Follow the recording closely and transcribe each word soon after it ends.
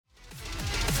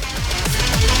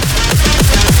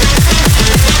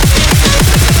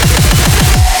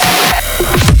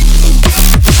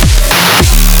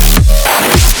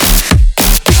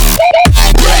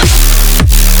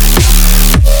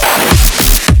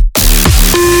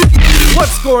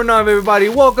What's going on, everybody?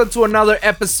 Welcome to another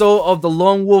episode of the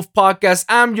Lone Wolv Podcast.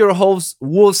 I'm your host,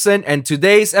 Wolfson, and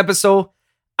today's episode,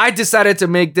 I decided to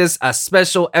make this a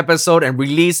special episode and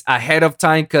release ahead of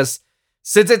time because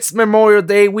since it's Memorial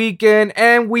Day weekend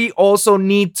and we also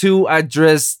need to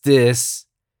address this,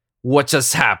 what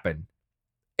just happened.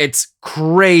 It's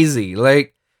crazy.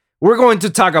 Like, we're going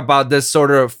to talk about this sort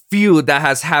of feud that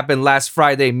has happened last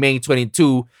Friday, May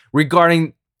 22,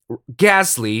 regarding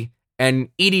Ghastly, an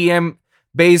EDM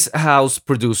bass house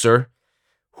producer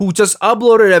who just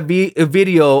uploaded a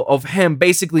video of him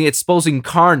basically exposing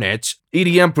Carnage,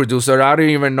 EDM producer. I don't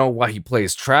even know why he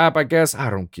plays trap, I guess. I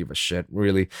don't give a shit,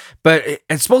 really. But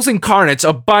exposing Carnage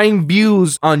of buying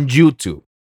views on YouTube.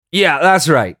 Yeah, that's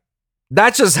right.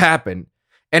 That just happened.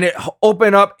 And it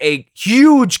opened up a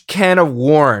huge can of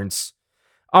worms.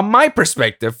 On my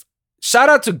perspective, shout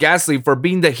out to Ghastly for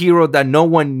being the hero that no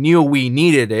one knew we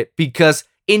needed it, because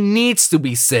it needs to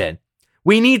be said.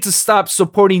 We need to stop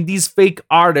supporting these fake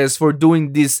artists for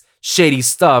doing this shady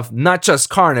stuff, not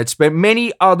just Carnage, but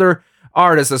many other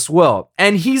artists as well.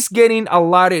 And he's getting a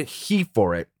lot of heat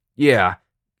for it. Yeah,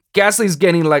 Ghastly's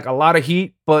getting like a lot of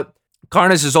heat, but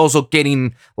Carnage is also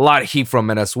getting a lot of heat from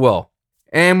it as well.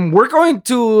 And we're going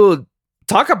to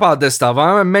talk about this stuff.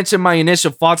 I'm going to mention my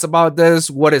initial thoughts about this,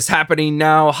 what is happening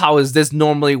now, how is this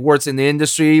normally works in the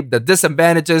industry, the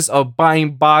disadvantages of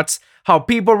buying bots, how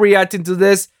people reacting to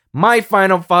this, my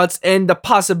final thoughts, and the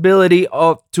possibility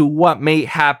of to what may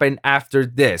happen after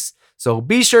this. So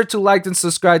be sure to like and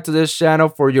subscribe to this channel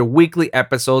for your weekly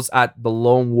episodes at the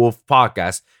Lone Wolv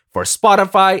Podcast for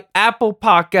Spotify, Apple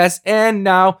Podcasts, and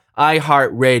now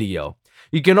iHeartRadio.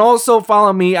 You can also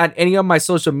follow me at any of my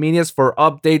social medias for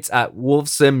updates at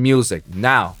Wolfson Music.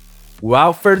 Now,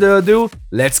 without further ado,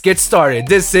 let's get started.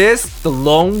 This is the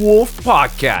Lone Wolv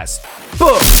Podcast.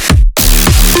 Boom!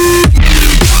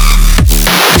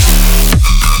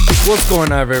 What's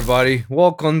going on, everybody?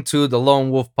 Welcome to the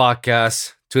Lone Wolv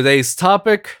Podcast. Today's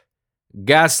topic,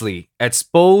 Ghastly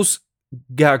expose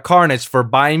Carnage for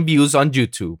buying views on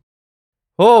YouTube.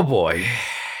 Oh boy.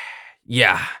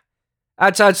 Yeah.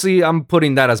 Actually, I'm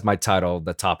putting that as my title,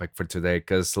 the topic for today,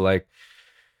 because like,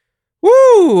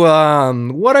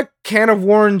 what a can of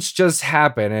worms just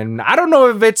happened. And I don't know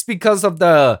if it's because of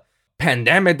the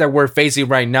pandemic that we're facing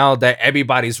right now, that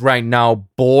everybody's right now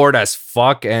bored as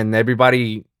fuck and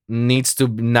everybody needs to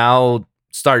now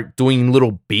start doing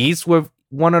little beats with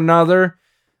one another.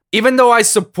 Even though I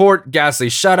support Ghastly,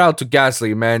 shout out to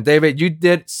Ghastly, man. David, you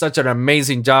did such an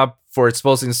amazing job for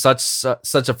exposing such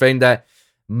a thing that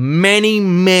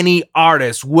many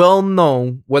artists, well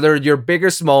known, whether you're big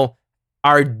or small,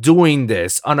 are doing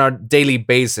this on a daily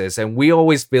basis. And we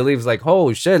always believe like,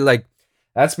 oh shit, like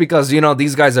that's because, you know,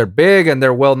 these guys are big and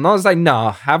they're well known. It's like,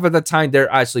 nah, half of the time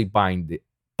they're actually buying the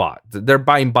bot. They're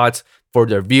buying bots for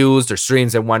their views, their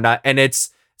streams and whatnot. And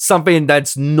it's something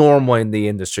that's normal in the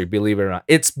industry, believe it or not.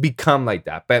 It's become like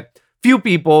that. But few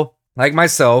people like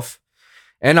myself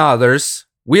and others,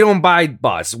 we don't buy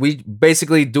bots. We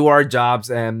basically do our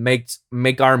jobs and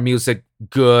make our music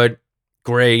good,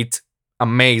 great,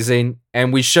 amazing,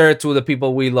 and we share it to the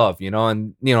people we love, you know,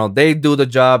 and you know, they do the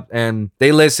job and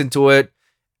they listen to it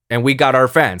and we got our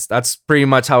fans. That's pretty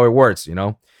much how it works, you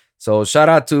know. So shout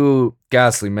out to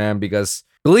Ghastly, man, because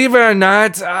believe it or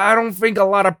not, I don't think a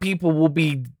lot of people will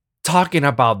be talking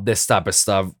about this type of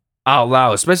stuff out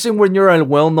loud, especially when you're a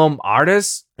well-known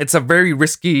artist. It's a very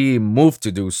risky move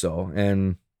to do so.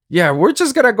 And yeah, we're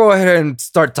just gonna go ahead and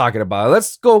start talking about it.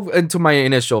 Let's go into my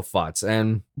initial thoughts.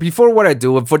 And before what I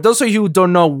do, for those of you who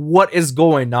don't know what is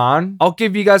going on, I'll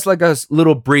give you guys like a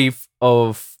little brief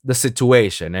of the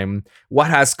situation and what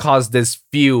has caused this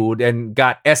feud and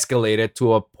got escalated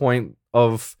to a point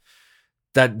of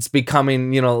that's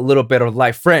becoming, you know, a little bit of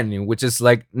life threatening, which is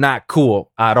like not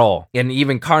cool at all. And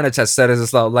even Carnage has said it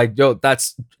as well, like, yo,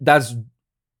 that's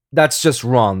just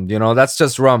wrong, you know, that's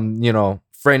just wrong, you know,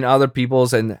 threatening other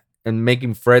people's and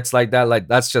making threats like that, like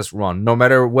that's just wrong. No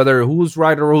matter whether who's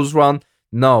right or who's wrong,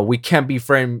 no, we can't be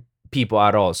threatening people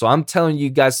at all. So I'm telling you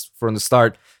guys from the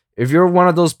start, if you're one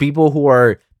of those people who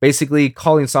are basically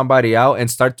calling somebody out and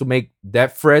start to make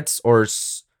death threats or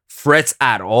threats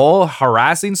at all,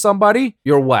 harassing somebody,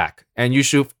 you're whack. And you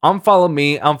should unfollow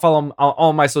me, unfollow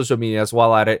all my social medias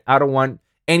while at it. I don't want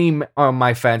any of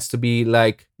my fans to be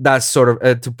like that sort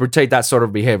of, to portray that sort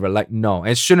of behavior. Like, no,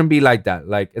 it shouldn't be like that.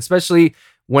 Like, especially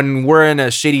when we're in a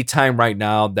shitty time right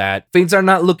now that things are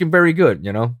not looking very good,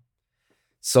 you know?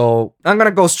 So I'm going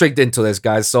to go straight into this,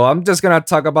 guys. So I'm just going to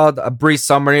talk about a brief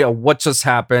summary of what just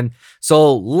happened.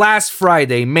 So last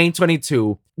Friday, May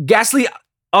 22, Ghastly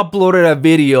uploaded a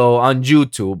video on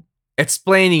YouTube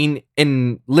explaining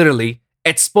in literally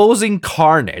exposing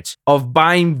Carnage of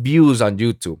buying views on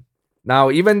YouTube.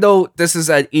 Now, even though this is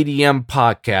an EDM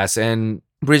podcast, and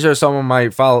I'm pretty sure some of my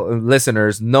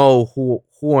listeners know who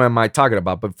am I talking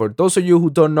about, but for those of you who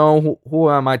don't know who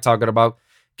am I talking about,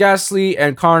 Ghastly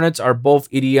and Carnage are both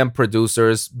EDM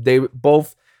producers. They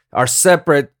both are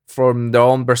separate from their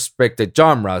own respective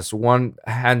genres. One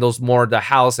handles more the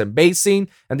house and bass scene,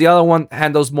 and the other one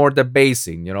handles more the bass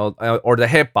scene, or the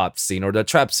hip hop scene, or the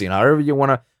trap scene, however you want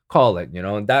to call it,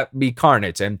 and that be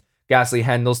Carnage. And Ghastly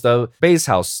handles the bass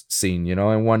house scene,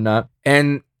 and whatnot.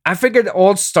 And I figured it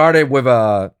all started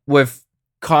with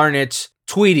Carnage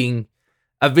tweeting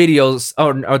a videos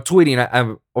or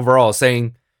tweeting overall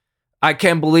saying, "I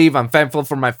can't believe I'm thankful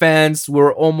for my fans.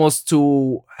 We're almost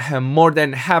to more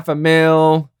than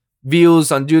 500,000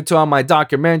 views on YouTube on my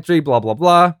documentary, blah, blah,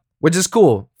 blah," which is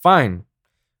cool. Fine.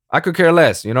 I could care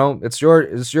less. It's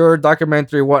your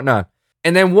documentary, whatnot.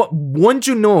 And then once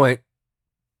you know it,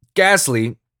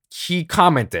 Ghastly, he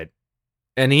commented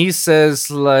and he says,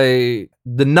 like,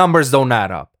 the numbers don't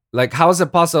add up. Like, how is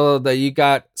it possible that you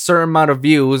got certain amount of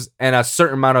views and a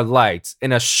certain amount of likes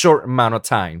in a short amount of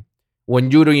time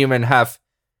when you don't even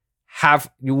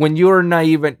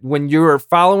when you're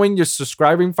following your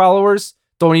subscribing followers,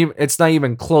 it's not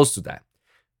even close to that.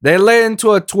 They led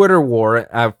into a Twitter war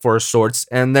for sorts,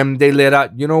 and then they let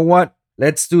out, you know what?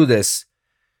 Let's do this.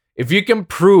 If you can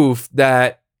prove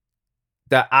that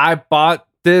I bought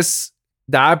views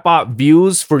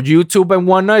for YouTube and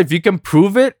whatnot, if you can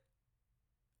prove it,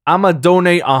 I'm gonna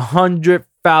donate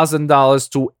 $100,000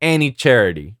 to any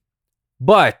charity.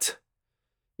 But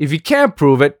if you can't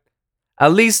prove it,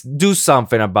 at least do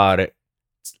something about it.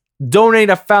 Donate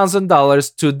 $1,000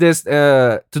 to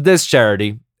this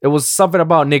charity. It was something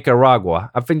about Nicaragua.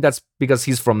 I think that's because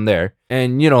he's from there.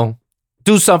 And,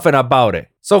 do something about it.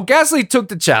 So Ghastly took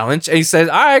the challenge and he said,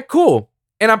 all right, cool.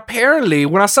 And apparently,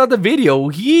 when I saw the video,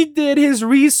 he did his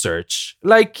research.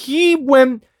 Like, he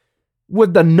went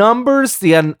with the numbers,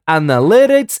 the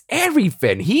analytics,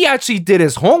 everything. He actually did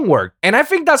his homework. And I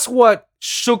think that's what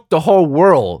shook the whole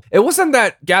world. It wasn't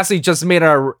that Ghastly just made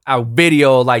a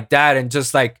video like that and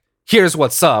just like, here's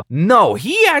what's up. No,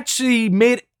 he actually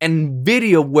made a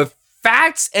video with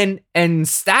facts and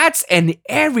stats and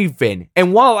everything.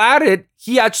 And while at it,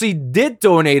 he actually did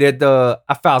donate the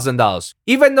 $1,000.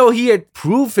 Even though he had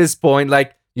proved his point,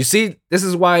 like, you see, this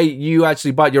is why you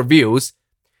actually bought your views.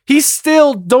 He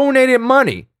still donated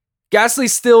money. Ghastly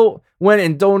still went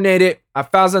and donated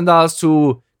 $1,000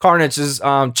 to Carnage's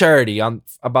charity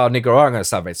about Nicaragua and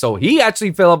stuff. So he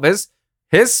actually filled up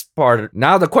his part.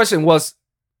 Now the question was,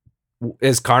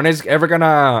 is Carnage ever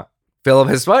gonna fill up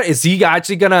his part? Is he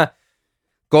actually gonna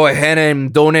go ahead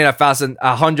and donate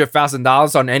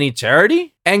 $100,000 on any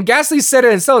charity? And Ghastly said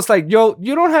it himself. It's like, yo,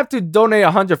 you don't have to donate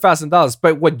 $100,000,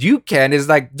 but what you can is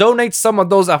like donate some of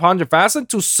those $100,000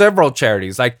 to several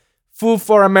charities, like Food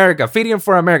for America, Feeding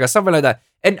for America, something like that,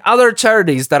 and other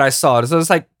charities that I saw. So it's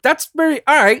like, that's very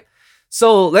all right.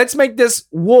 So let's make this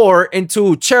war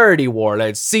into charity war.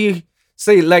 Let's see,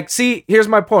 here's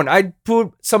my point. I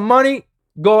put some money,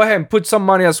 go ahead and put some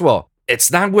money as well. It's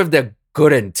not with the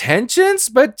good intentions,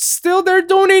 but still they're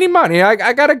donating money.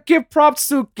 I gotta give props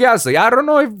to Ghastly. I don't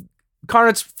know if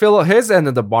Carnage filled his end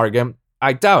of the bargain.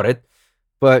 I doubt it.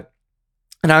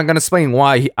 And I'm gonna explain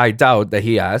why I doubt that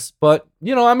he has. But,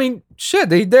 shit,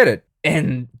 they did it.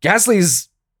 And Ghastly's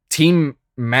team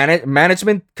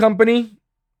management company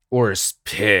was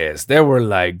pissed. They were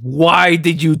like, why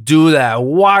did you do that?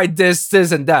 Why this,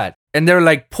 and that? And they're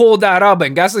like, pull that up.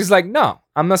 And Ghastly's like, no,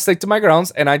 I'm gonna stick to my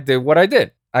grounds. And I did what I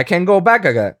did. I can't go back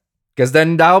again. Because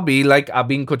then that'll be like I'm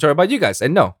being controlled by you guys.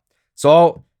 And no.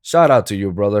 So shout out to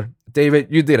you, brother. David,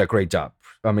 you did a great job.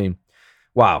 I mean,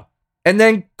 wow. And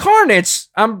then Carnage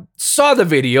saw the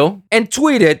video and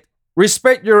tweeted,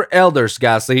 respect your elders,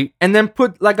 Ghastly. And then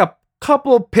put like a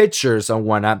couple pictures and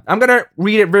whatnot. I'm going to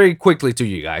read it very quickly to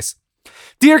you guys.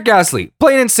 Dear Ghastly,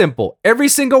 plain and simple. Every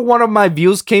single one of my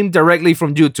views came directly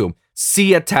from YouTube.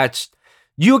 See attached.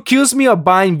 You accuse me of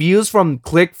buying views from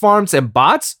click farms and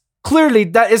bots? Clearly,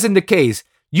 that isn't the case.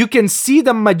 You can see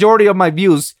the majority of my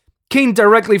views came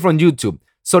directly from YouTube.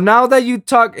 So now that you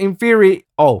talk in theory,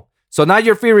 so now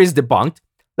your theory is debunked.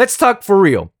 Let's talk for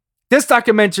real. This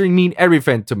documentary mean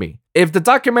everything to me. If the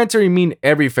documentary mean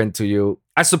everything to you,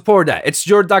 I support that. It's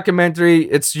your documentary.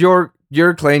 It's your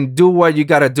claim. Do what you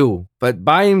gotta do. But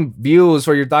buying views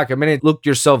for your documentary, look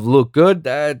good,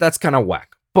 that's kind of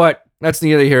whack. But that's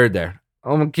neither here nor there.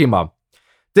 I'm gonna keep up.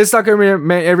 This documentary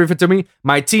meant everything to me.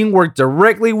 My team worked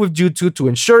directly with YouTube to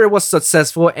ensure it was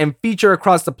successful and featured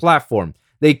across the platform.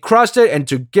 They crushed it and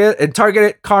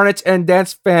targeted Carnage and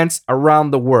dance fans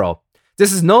around the world.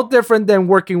 This is no different than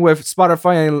working with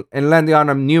Spotify and landing on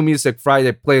a new Music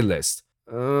Friday playlist.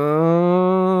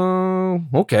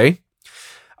 Okay.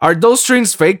 Are those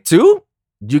streams fake too?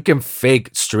 You can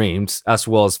fake streams as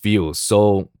well as views.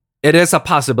 So it is a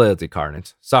possibility,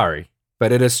 Carnage. Sorry,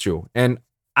 but it is true. And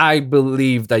I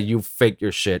believe that you fake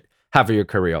your shit half of your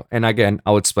career. And again,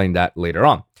 I'll explain that later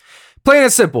on. Plain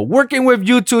and simple, working with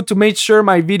YouTube to make sure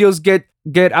my videos get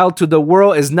out to the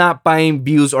world is not buying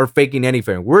views or faking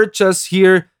anything. We're just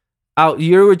out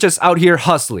here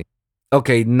hustling.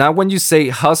 Okay, now when you say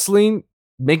hustling,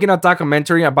 making a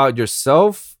documentary about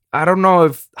yourself, I don't know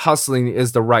if hustling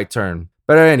is the right term.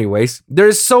 But anyways,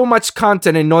 there's so much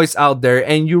content and noise out there,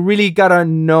 and you really gotta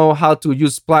know how to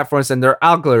use platforms and their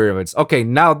algorithms. Okay,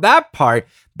 now that part,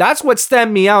 that's what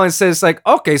stand me out and says like,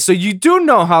 okay, so you do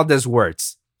know how this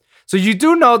works. So you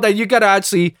do know that you gotta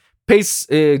actually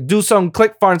do some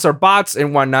click farms or bots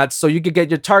and whatnot, so you can get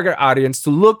your target audience to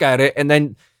look at it and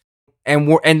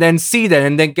then see that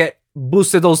and then get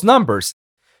boosted those numbers.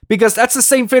 Because that's the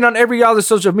same thing on every other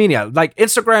social media. Like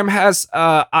Instagram has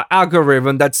an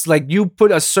algorithm that's like you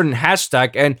put a certain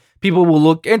hashtag and people will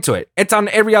look into it. It's on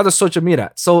every other social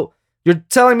media. So you're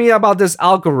telling me about this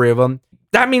algorithm.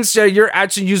 That means that you're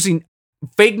actually using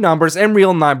fake numbers and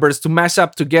real numbers to mash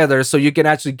up together so you can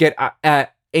actually get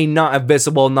a not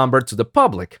visible number to the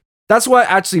public. That's what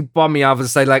actually bummed me off.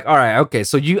 It's like, all right, okay,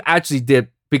 so you actually did.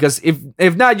 Because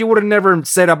if not, you would have never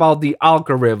said about the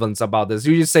algorithms about this.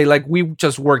 You just say, like, we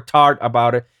just worked hard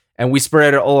about it and we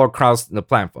spread it all across the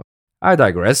platform. I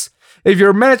digress. If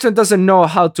your management doesn't know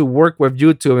how to work with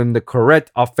YouTube in the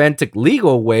correct, authentic,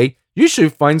 legal way, you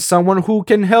should find someone who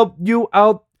can help you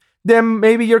out. Then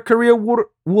maybe your career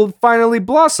will finally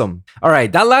blossom. All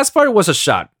right, that last part was a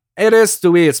shot. It is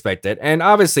to be expected. And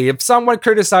obviously, if someone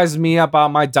criticizes me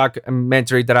about my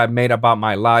documentary that I made about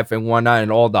my life and whatnot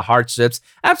and all the hardships,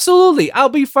 absolutely, I'll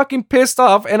be fucking pissed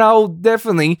off and I'll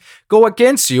definitely go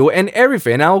against you and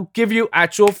everything. I'll give you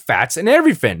actual facts and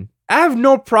everything. I have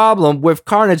no problem with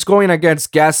Carnage going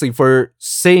against Ghastly for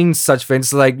saying such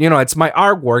things like, you know, it's my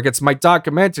artwork, it's my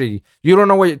documentary. You don't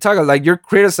know what you're talking about. Like, you're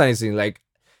criticizing, like,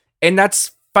 and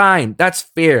that's fine. That's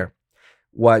fair.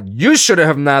 What you should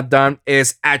have not done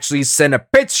is actually send a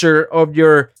picture of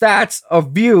your stats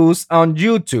of views on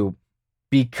YouTube,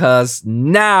 because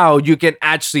now you can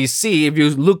actually see, if you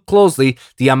look closely,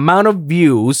 the amount of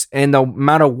views and the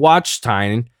amount of watch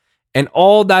time and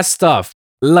all that stuff.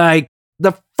 Like,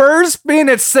 the first thing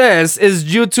it says is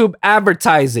YouTube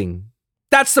advertising.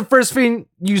 That's the first thing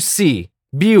you see.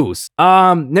 Views.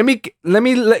 Let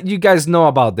me let you guys know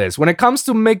about this. When it comes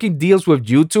to making deals with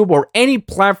YouTube or any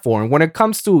platform, when it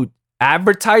comes to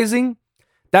advertising,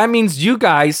 that means you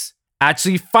guys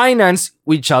actually finance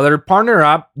each other, partner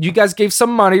up. You guys gave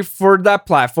some money for that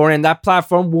platform, and that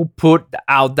platform will put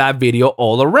out that video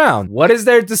all around. What is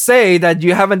there to say that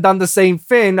you haven't done the same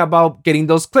thing about getting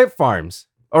those clip farms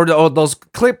or those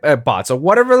clip bots or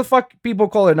whatever the fuck people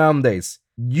call it nowadays?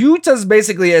 You just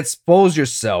basically expose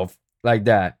yourself like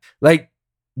that. Like,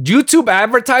 YouTube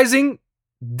advertising,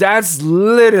 that's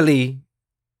literally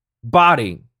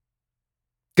botting,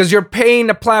 because you're paying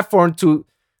the platform to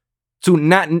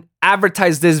not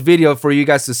advertise this video for you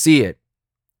guys to see it.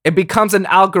 It becomes an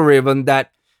algorithm that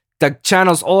the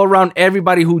channels all around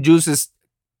everybody who uses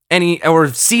any or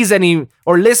sees any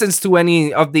or listens to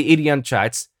any of the idiot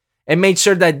chats and make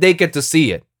sure that they get to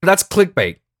see it. That's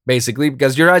clickbait, basically,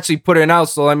 because you're actually putting out,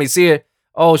 so let me see it.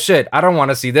 Oh shit, I don't want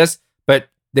to see this. But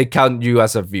they count you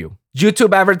as a view.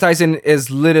 YouTube advertising is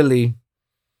literally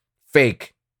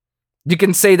fake. You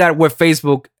can say that with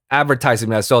Facebook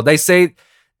advertising as well. They say,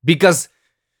 because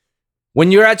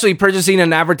when you're actually purchasing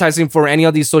an advertising for any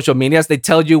of these social medias, they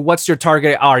tell you what's your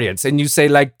target audience. And you say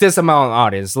like this amount of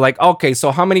audience. Like, okay,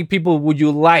 so how many people would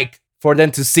you like for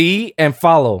them to see and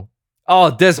follow?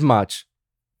 Oh, this much.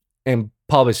 And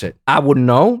publish it. I wouldn't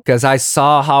know, because I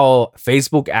saw how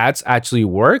Facebook ads actually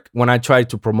work when I tried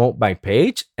to promote my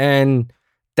page, and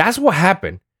that's what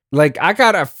happened. Like, I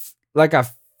got a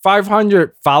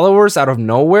 500 followers out of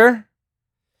nowhere,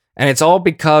 and it's all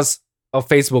because of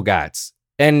Facebook ads.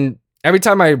 And every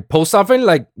time I post something,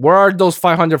 like, where are those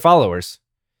 500 followers?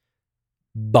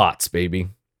 Bots, baby.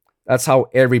 That's how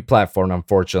every platform,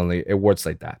 unfortunately, it works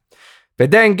like that.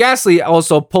 But then Ghastly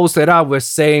also posted out with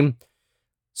saying,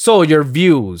 so your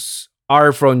views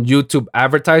are from YouTube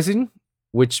advertising,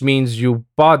 which means you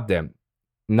bought them.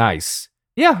 Nice.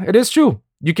 Yeah, it is true.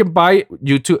 You can buy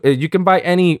YouTube. You can buy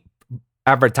any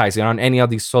advertising on any of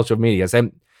these social medias,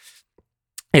 and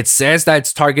it says that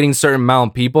it's targeting certain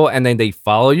amount of people, and then they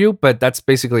follow you. But that's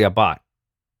basically a bot.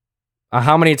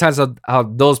 How many times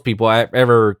have those people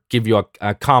ever give you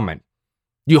a comment?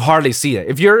 You hardly see it.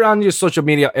 If you're on your social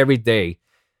media every day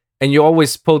and you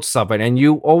always post something and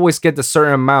you always get the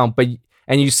certain amount,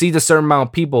 and you see the certain amount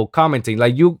of people commenting,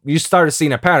 like you started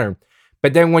seeing a pattern.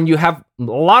 But then when you have a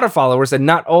lot of followers and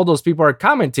not all those people are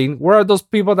commenting, where are those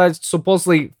people that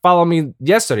supposedly follow me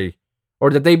yesterday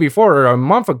or the day before or a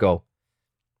month ago?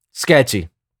 Sketchy.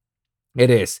 It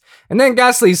is. And then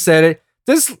Ghastly said it.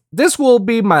 This will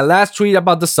be my last tweet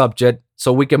about the subject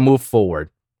so we can move forward.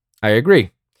 I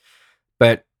agree.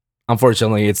 But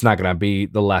unfortunately, it's not going to be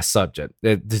the last subject.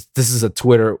 This is a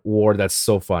Twitter war that's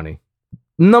so funny.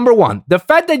 Number one, the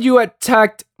fact that you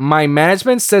attacked my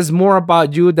management says more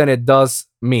about you than it does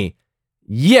me.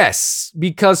 Yes,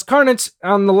 because Carnage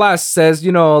on the last says,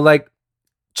 like,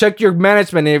 check your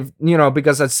management if,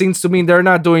 because it seems to me they're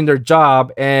not doing their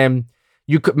job and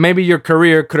maybe your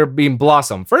career could have been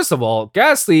blossomed. First of all,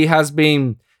 Ghastly has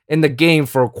been in the game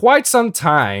for quite some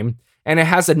time and it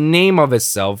has a name of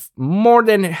itself more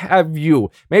than have you.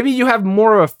 Maybe you have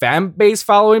more of a fan base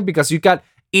following because you got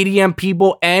EDM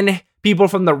people and people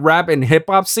from the rap and hip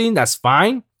hop scene. That's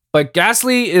fine. But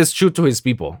Ghastly is true to his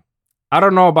people. I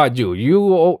don't know about you.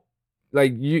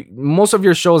 Most of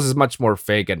your shows is much more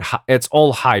fake and it's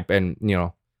all hype and,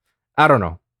 I don't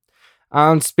know.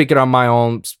 I'm speaking on my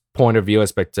own point of view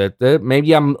expected.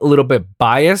 Maybe I'm a little bit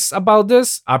biased about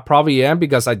this. I probably am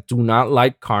because I do not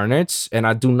like Carnage and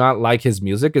I do not like his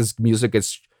music. His music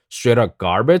is straight up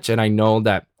garbage, and I know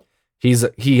that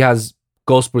he has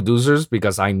ghost producers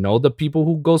because I know the people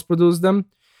who ghost produce them,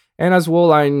 and as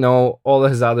well I know all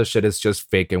of his other shit is just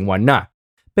fake and whatnot.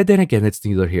 But then again, it's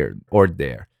neither here or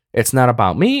there. It's not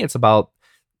about me. It's about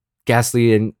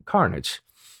Ghastly and Carnage.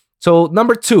 So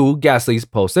number 2, Ghastly's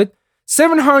posted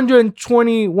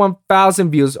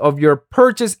 721,000 views of your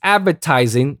purchase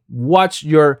advertising. Watch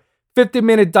your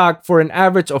 50-minute doc for an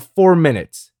average of 4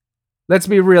 minutes. Let's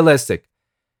be realistic.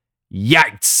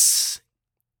 Yikes.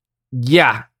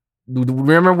 Yeah.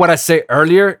 Remember what I said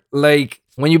earlier? Like,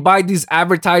 when you buy these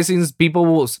advertisings, people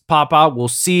will pop out, will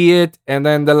see it, and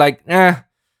then they're like, I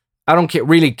don't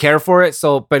really care for it.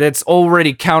 So, but it's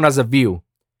already count as a view.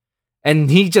 And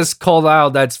he just called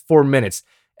out that's 4 minutes.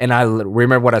 And I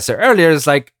remember what I said earlier. It's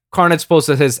like Carnage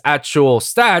posted his actual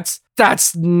stats.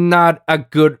 That's not a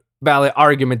good valid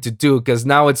argument to do because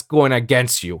now it's going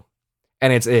against you.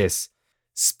 And it is.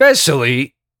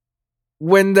 Especially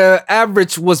when the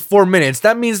average was 4 minutes.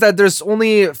 That means that there's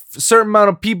only a certain amount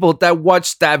of people that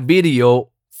watched that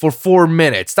video for 4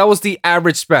 minutes. That was the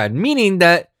average span. Meaning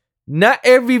that not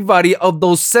everybody of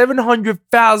those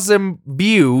 700,000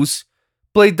 views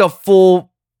played the full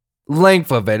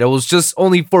length of it. It was just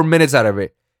only 4 minutes out of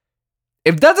it.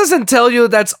 If that doesn't tell you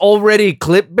that's already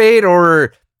clickbait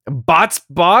or bot,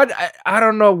 I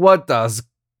don't know what does.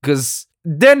 Because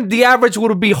then the average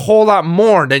would be a whole lot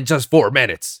more than just 4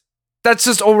 minutes. That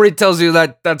just already tells you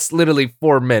that that's literally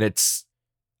 4 minutes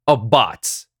of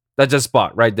bots. That just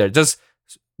bot right there. Just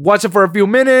watch it for a few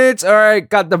minutes. All right,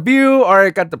 got the view. All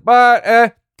right, got the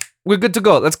bot. We're good to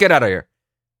go. Let's get out of here.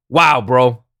 Wow,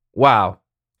 bro. Wow.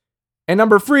 And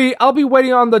number 3, I'll be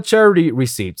waiting on the charity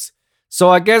receipts. So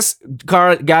I guess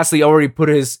Ghastly already put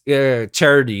his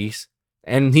charities,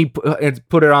 and he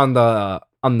put it on the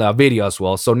video as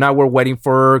well. So now we're waiting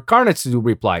for Carnage to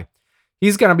reply.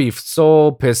 He's gonna be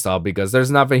so pissed off because there's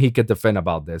nothing he could defend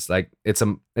about this. Like it's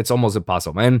almost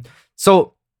impossible. And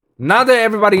so now that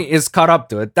everybody is caught up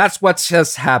to it, that's what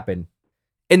just happened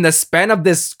in the span of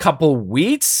this couple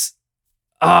weeks.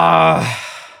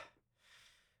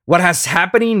 What has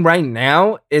happening right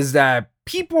now is that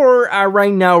people are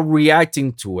right now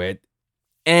reacting to it,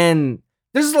 and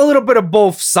there's a little bit of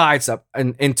both sides up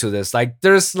into this. Like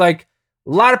there's like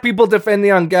a lot of people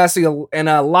defending on Ghastly and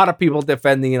a lot of people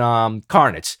defending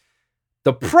Carnage.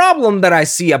 The problem that I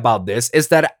see about this is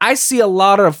that I see a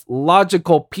lot of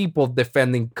logical people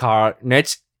defending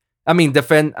Carnage.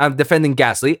 Defending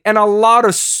Ghastly, and a lot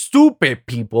of stupid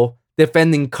people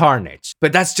defending Carnage.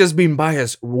 But that's just being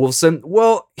biased, Wilson.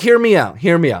 Well, hear me out.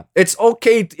 It's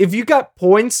okay if you got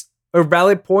points or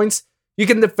valid points, you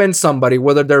can defend somebody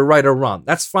whether they're right or wrong.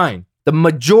 That's fine. The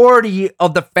majority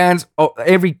of the fans,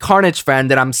 every Carnage fan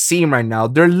that I'm seeing right now,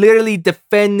 they're literally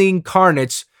defending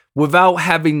Carnage without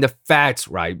having the facts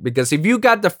right. Because if you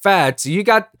got the facts, you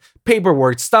got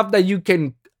paperwork, stuff that you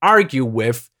can argue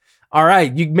with, all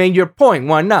right, you made your point.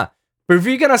 Why not? But if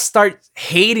you're going to start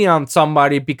hating on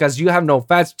somebody because you have no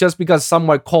facts, just because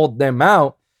someone called them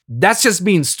out, that's just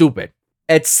being stupid.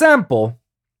 Example.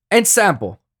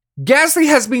 Ghastly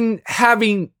has been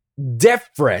having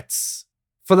death threats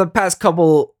for the past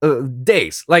couple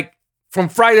days. Like from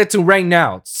Friday to right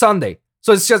now, Sunday.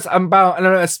 So it's just about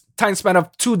a time span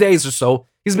of 2 days or so.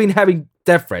 He's been having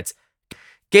death threats.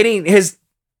 getting his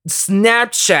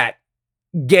Snapchat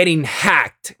getting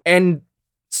hacked and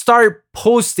started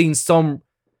posting some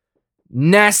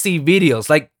nasty videos,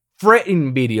 like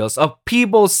threatening videos of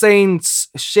people saying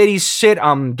shitty shit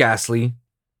on Ghastly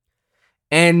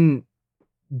and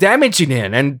damaging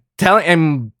him and telling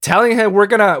him we're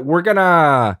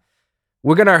gonna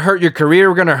hurt your career,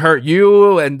 we're gonna hurt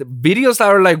you, and videos that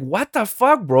are like, what the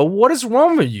fuck, bro? What is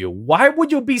wrong with you? Why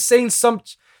would you be saying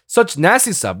such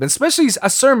nasty stuff? And especially a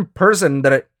certain person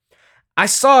that I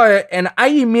saw it and I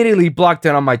immediately blocked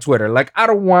it on my Twitter. Like, I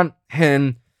don't want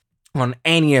him on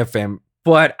any of them,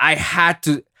 but I had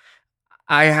to.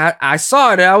 I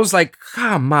saw it and I was like,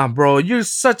 come on, bro, you're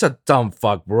such a dumb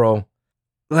fuck, bro.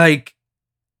 Like,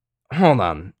 hold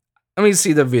on. Let me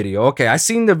see the video. Okay, I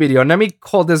seen the video. Let me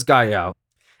call this guy out.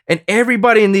 And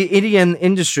everybody in the Indian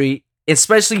industry,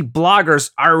 especially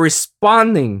bloggers, are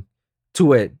responding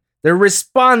to it. They're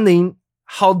responding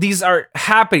how these are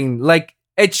happening. Like,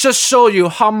 it just shows you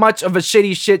how much of a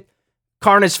shitty shit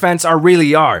Carnage fans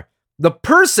really are. The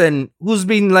person who's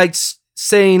been like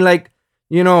saying like,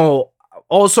 you know,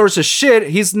 all sorts of shit,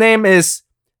 his name is,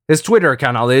 his Twitter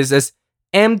account is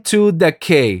M2 the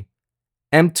K.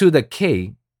 M2 the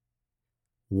K.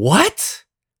 What?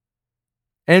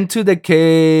 M2 the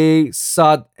K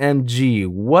Sod MG.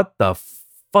 What the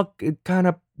fuck kind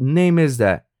of name is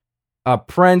that? A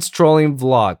Prince trolling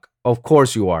vlog. Of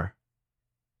course you are.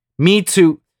 Me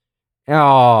too.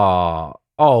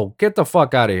 Oh, get the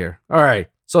fuck out of here. All right.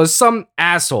 So some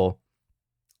asshole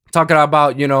talking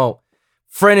about, you know,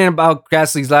 friending about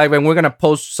Ghastly's life, and we're gonna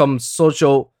post some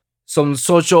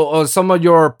of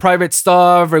your private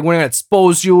stuff, and we're gonna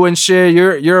expose you and shit.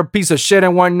 You're a piece of shit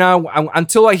and whatnot.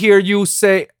 Until I hear you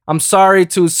say I'm sorry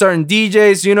to certain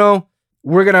DJs, you know,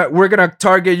 we're gonna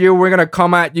target you. We're gonna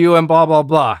come at you and blah blah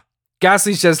blah.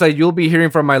 Ghastly's just like, you'll be hearing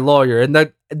from my lawyer, and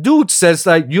that dude says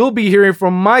like, you'll be hearing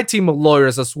from my team of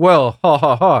lawyers as well. Ha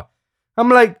ha ha. I'm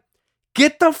like,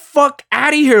 get the fuck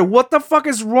out of here. What the fuck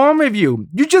is wrong with you?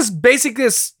 You just basically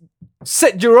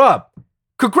set you up.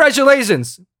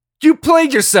 Congratulations. You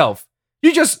played yourself.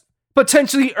 You just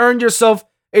potentially earned yourself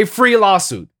a free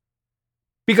lawsuit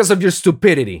because of your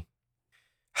stupidity.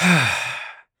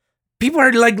 People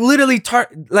are like literally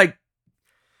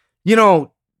you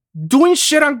know, doing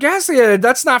shit on Ghastly.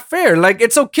 That's not fair. Like,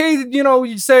 it's okay, you know,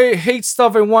 you say hate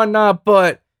stuff and whatnot,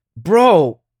 but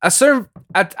bro,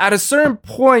 at a certain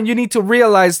point, you need to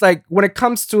realize, like, when it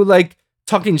comes to like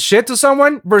talking shit to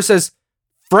someone versus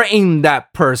threatening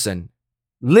that person,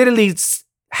 literally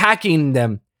hacking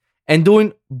them and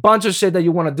doing a bunch of shit that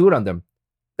you want to do on them,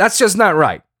 that's just not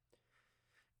right.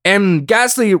 And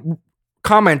Ghastly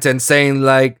commented saying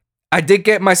like, I did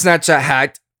get my Snapchat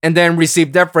hacked and then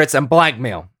received death threats and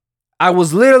blackmail. I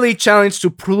was literally challenged to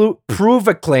prove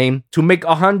a claim to make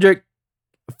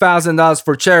 $100,000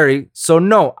 for charity. So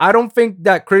no, I don't think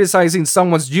that criticizing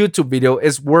someone's YouTube video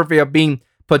is worthy of being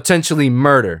potentially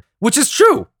murder, which is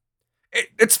true.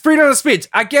 It's freedom of speech.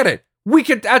 I get it. We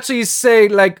could actually say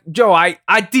like, Joe, I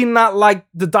did not like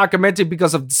the documentary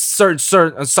because of certain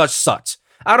such.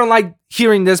 I don't like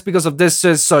hearing this because of this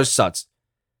such.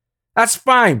 That's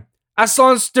fine. As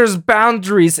long as there's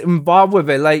boundaries involved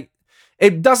with it. Like,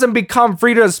 it doesn't become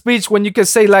freedom of speech when you can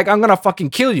say like, I'm gonna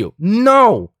fucking kill you.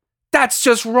 No, that's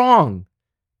just wrong.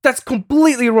 That's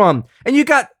completely wrong. And you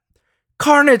got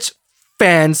Carnage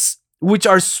fans, which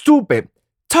are stupid,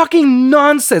 talking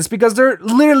nonsense because they're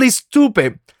literally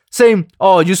stupid, saying,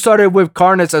 oh, you started with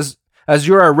Carnage as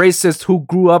you're a racist who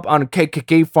grew up on a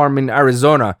KKK farm in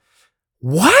Arizona.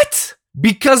 What?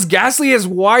 Because Ghastly is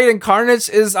white and Carnage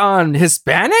is on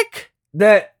Hispanic?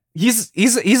 That he's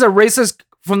a racist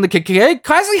from the KKK?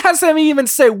 Ghastly hasn't even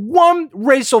said one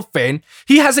racial thing.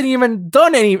 He hasn't even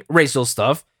done any racial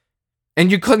stuff.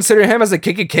 And you consider him as a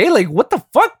KKK? Like, what the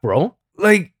fuck, bro?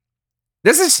 Like,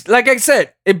 this is, like I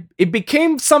said, it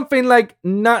became something like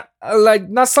not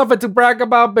something to brag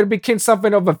about, but it became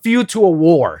something of a feud to a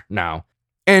war now.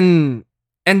 And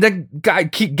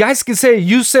the guys can say,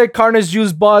 you said Carnage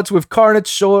used bots with Carnage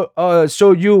show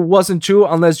you wasn't true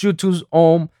unless YouTube's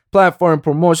own platform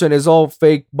promotion is all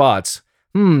fake bots.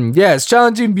 Yes,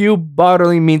 challenging view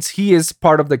bodily means he is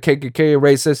part of the KKK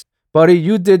racist. Buddy,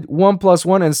 you did 1 +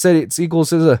 1 and said it's equals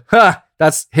to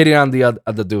that's hitting on the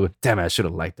other dude. Damn it, I should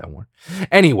have liked that one.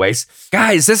 Anyways,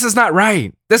 guys, this is not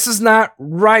right. This is not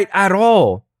right at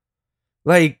all.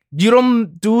 Like, you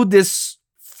don't do this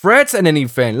threats and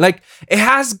anything. Like, it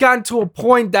has gotten to a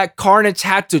point that Carnage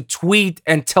had to tweet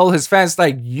and tell his fans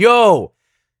like, yo,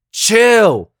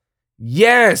 chill.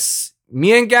 Yes,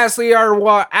 me and Ghastly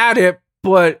are at it,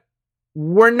 but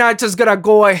we're not just gonna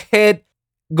go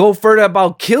further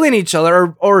about killing each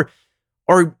other or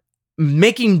or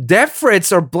making death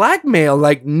threats or blackmail.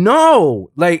 Like,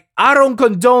 no, like, I don't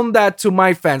condone that to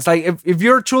my fans. Like, if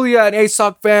you're truly an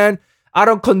ASOC fan, I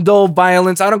don't condone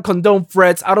violence. I don't condone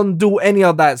threats. I don't do any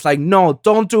of that. It's like, no,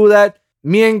 don't do that.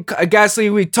 Me and Ghastly,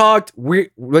 we talked.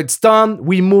 It's done.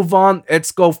 We move on.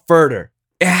 Let's go further.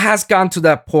 It has gone to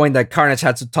that point that Carnage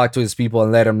had to talk to his people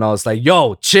and let him know. It's like,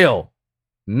 yo, chill.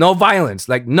 No violence.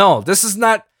 Like, no, this is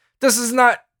not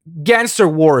gangster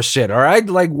war shit, all right?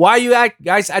 Like, why you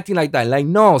guys acting like that? Like,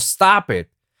 no, stop it.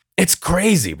 It's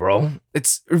crazy, bro.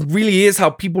 It really is how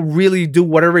people really do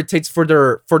whatever it takes for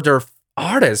their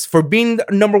artists, for being the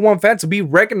number one fan, to be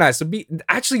recognized, to be...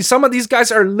 Actually, some of these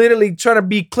guys are literally trying to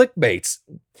be clickbaits.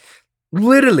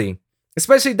 Literally.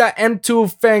 Especially that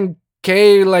M2 fan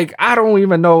K, like, I don't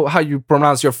even know how you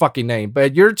pronounce your fucking name,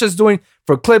 but you're just doing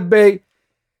for clickbait.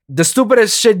 The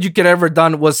stupidest shit you could ever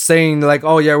done was saying like,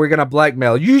 oh yeah, we're gonna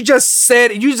blackmail. You just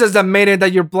admitted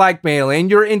that you're blackmailing.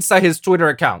 You're inside his Twitter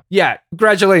account. Yeah,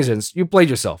 congratulations. You played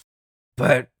yourself.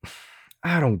 But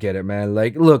I don't get it, man.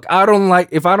 Like, look,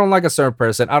 if I don't like a certain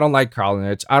person, I don't like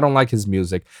Carnage. I don't like his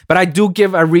music. But I do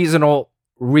give a reasonable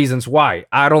reasons why.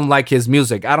 I don't like his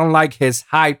music. I don't like his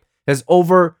hype, his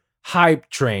over hype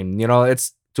train. You know,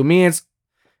 to me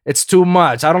it's too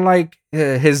much. I don't like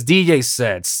his DJ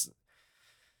sets.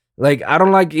 Like, I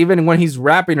don't like even when he's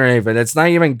rapping or anything. It's not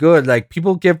even good. Like,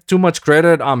 people give too much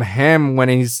credit on him when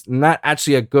he's not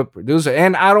actually a good producer.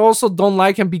 And I also don't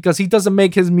like him because he doesn't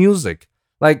make his music.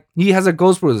 Like, he has a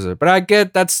ghost producer. But I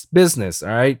get that's business, all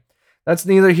right? That's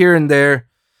neither here and there.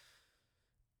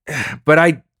 But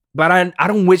I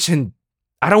don't wish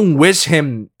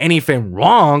him anything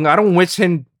wrong. I don't wish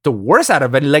him the worst out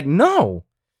of it. Like, no.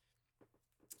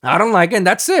 I don't like it, and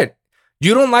that's it.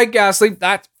 You don't like Ghastly,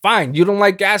 that's fine. You don't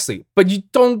like Ghastly. But you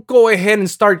don't go ahead and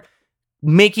start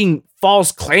making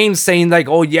false claims saying like,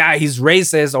 oh yeah, he's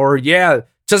racist, or yeah,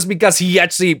 just because he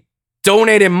actually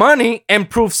donated money and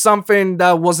proved something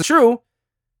that wasn't true,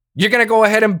 you're gonna go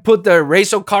ahead and put the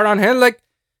racial card on him? Like,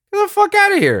 get the fuck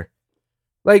out of here.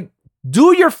 Like,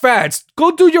 do your facts.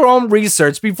 Go do your own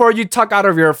research before you talk out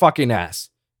of your fucking ass.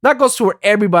 That goes for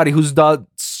everybody who's done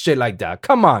shit like that.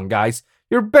 Come on, guys.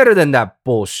 You're better than that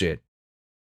bullshit.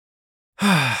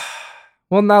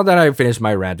 Well, now that I finished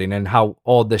my ranting and how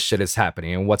all this shit is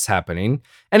happening and what's happening,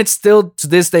 and it's still, to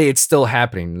this day, it's still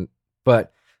happening.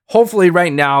 But hopefully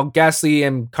right now, Ghastly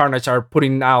and Carnage are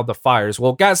putting out the fires.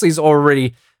 Well, Ghastly's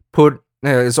already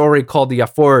already called the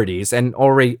authorities and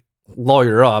already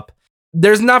lawyer up.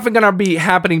 There's nothing gonna be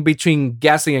happening between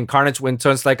Ghastly and Carnage when it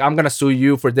turns like, I'm gonna sue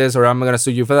you for this or I'm gonna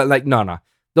sue you for that. Like, no.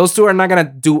 Those two are not gonna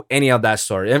do any of that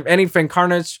story. If anything,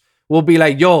 Carnage will be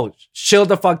like, yo, chill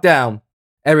the fuck down,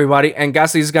 everybody. And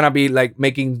Ghastly is gonna be like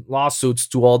making lawsuits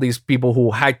to all these people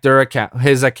who hacked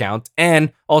his account,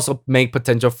 and also make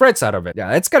potential threats out of it.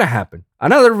 Yeah, it's gonna happen.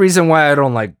 Another reason why I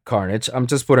don't like Carnage, I'm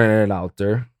just putting it out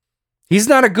there. He's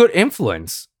not a good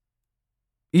influence.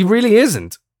 He really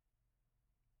isn't.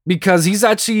 Because he's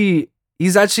actually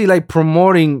like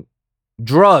promoting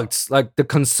drugs, like the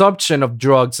consumption of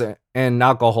drugs and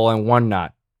alcohol and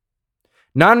whatnot.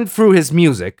 Not through his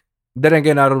music. Then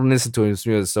again, I don't listen to his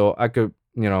music, so I could,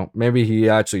 maybe he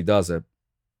actually does it.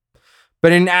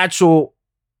 But in actual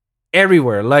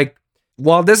everywhere, like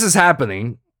while this is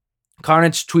happening,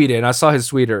 Carnage tweeted. I saw his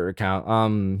Twitter account.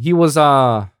 He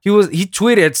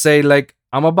tweeted say like,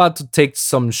 I'm about to take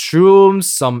some shrooms,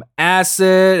 some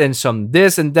acid, and some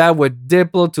this and that with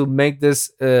Diplo to make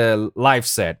this live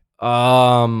set.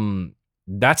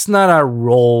 That's not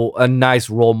a nice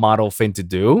role model thing to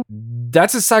do.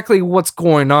 That's exactly what's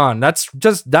going on. That's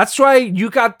why you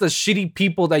got the shitty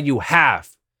people that you have.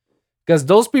 Because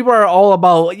those people are all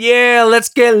about, yeah, let's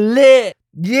get lit.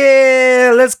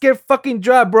 Yeah, let's get fucking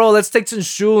dry, bro. Let's take some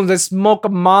shrooms. Let's smoke a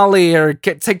molly or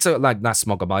take some, like, not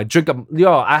smoke a molly.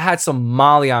 I had some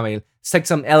molly on me. Let's take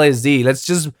some LSD. Let's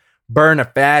just burn a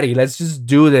fatty. Let's just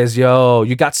do this, yo.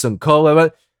 You got some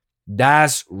cola.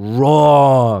 That's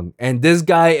wrong. And this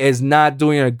guy is not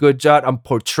doing a good job on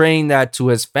portraying that to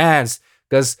his fans.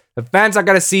 Because the fans are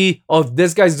going to see, oh, if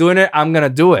this guy's doing it, I'm going to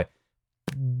do it.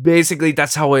 Basically,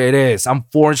 that's how it is,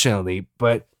 unfortunately.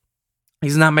 But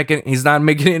he's not making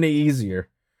it any easier.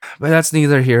 But that's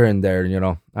neither here and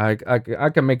there, I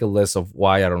can make a list of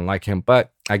why I don't like him.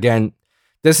 But again,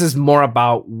 this is more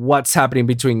about what's happening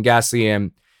between Ghastly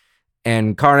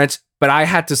and Carnage. But I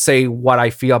had to say what I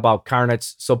feel about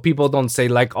Carnage, so people don't say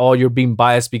like, oh, you're being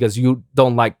biased because you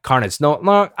don't like Carnage. No,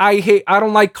 I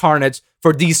don't like Carnage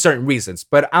for these certain reasons.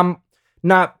 But I'm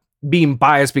not being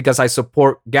biased because I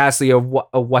support Ghastly of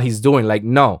what he's doing. Like,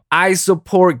 no, I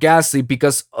support Ghastly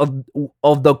because of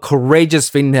the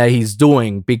courageous thing that he's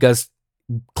doing, because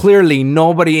Clearly,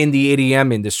 nobody in the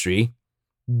EDM industry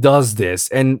does this,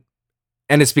 and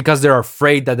it's because they're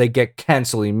afraid that they get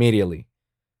canceled immediately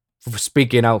for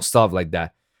speaking out stuff like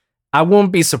that. I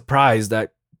won't be surprised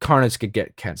that Carnage could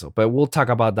get canceled, but we'll talk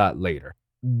about that later.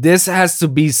 This has to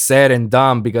be said and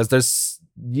done because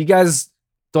you guys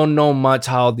don't know much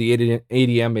how the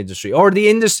EDM industry or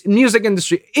the music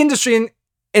industry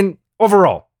in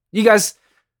overall. You guys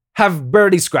have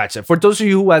barely scratched it. For those of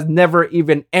you who has never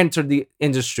even entered the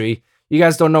industry, you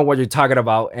guys don't know what you're talking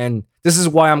about. And this is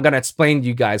why I'm going to explain to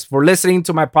you guys. For listening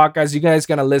to my podcast, you guys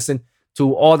going to listen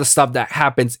to all the stuff that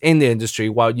happens in the industry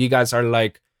while you guys are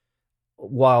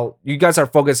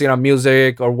focusing on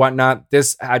music or whatnot.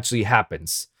 This actually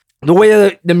happens. The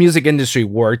way the music industry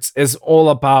works is all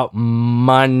about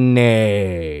money.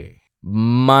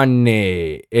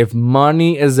 Money. If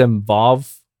money is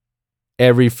involved,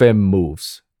 everything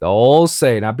moves. The old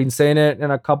saying, I've been saying it in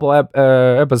a couple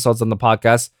episodes on the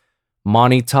podcast,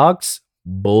 money talks,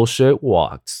 bullshit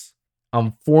walks.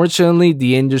 Unfortunately,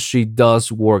 the industry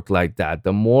does work like that.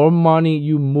 The more money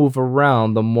you move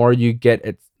around, the more you get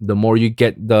it, the more you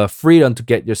get the freedom to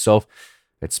get yourself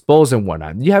exposed and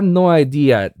whatnot. You have no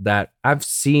idea that I've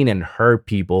seen and heard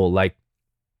people like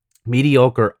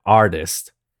mediocre artists,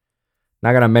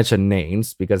 not gonna mention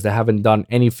names because they haven't done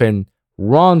anything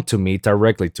wrong to me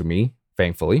directly to me,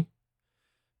 thankfully,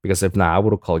 because if not, I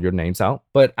would have called your names out.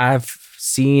 But I've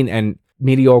seen and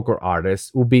mediocre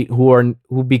artists who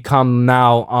become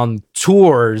now on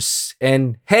tours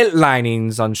and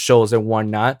headlinings on shows and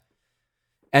whatnot.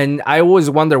 And I always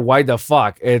wonder why the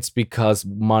fuck. It's because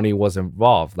money was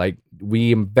involved. Like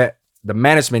the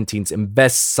management teams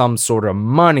invest some sort of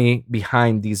money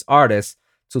behind these artists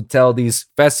to tell these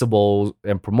festivals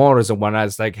and promoters and whatnot,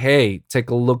 it's like, hey, take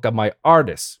a look at my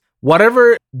artists.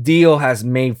 Whatever deal has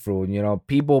made through,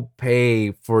 people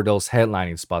pay for those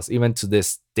headlining spots, even to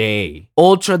this day.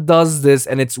 Ultra does this,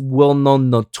 and it's well known,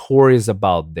 notorious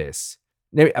about this.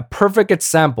 A perfect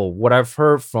example, what I've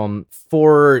heard for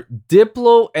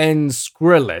Diplo and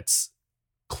Skrillex,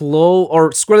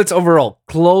 Skrillex overall,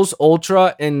 closed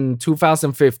Ultra in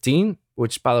 2015,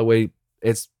 which, by the way,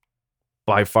 is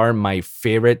by far my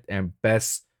favorite and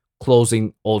best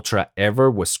closing Ultra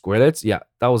ever with Skrillex. Yeah,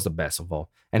 that was the best of all.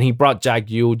 And he brought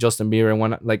Jack U, Justin Bieber, and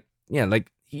whatnot.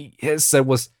 His set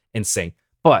was insane.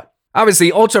 But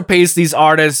obviously, Ultra pays these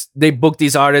artists. They book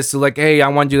these artists to hey, I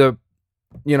want you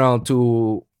to,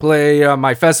 to play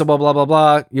my festival, blah, blah,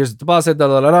 blah. Here's the deposit, da,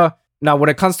 da, da, da. Now, when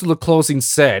it comes to the closing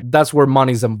set, that's where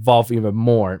money's involved even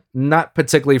more. Not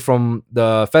particularly from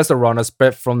the festival runners,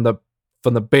 but from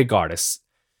the big artists.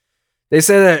 They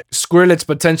say that Skrillex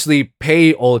potentially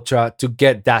pay Ultra to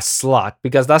get that slot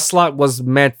because that slot was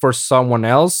meant for someone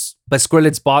else, but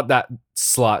Skrillex bought that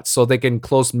slot so they can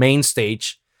close main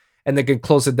stage and they can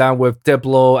close it down with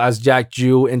Diplo as Jack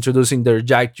Jew introducing their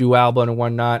Jack Jew album and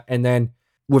whatnot, and then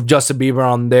with Justin Bieber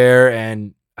on there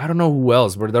and I don't know who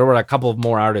else, but there were a couple of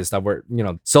more artists that were,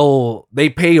 so they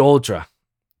pay Ultra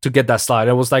to get that slot.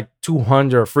 It was like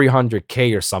 200 or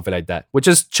 300K or something like that, which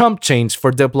is chump change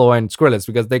for Diplo and Skrillex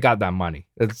because they got that money.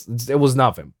 It was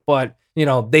nothing, but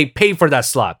they pay for that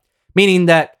slot, meaning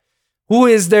that who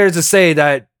is there to say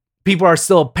that people are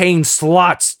still paying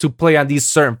slots to play on these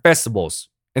certain festivals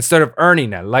instead of earning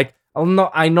that? Like,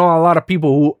 I know a lot of people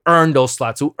who earn those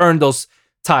slots, who earn those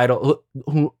titles,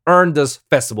 who earn those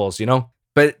festivals,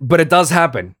 but it does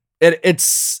happen.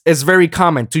 It's very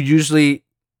common to usually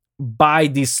buy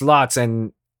these slots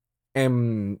and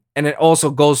it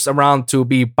also goes around to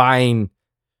be buying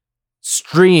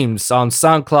streams on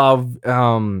SoundCloud,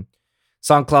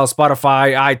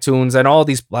 Spotify, iTunes, and all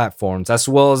these platforms, as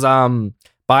well as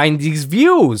buying these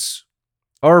views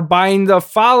or buying the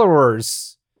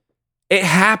followers. It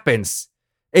happens.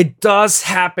 It does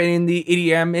happen in the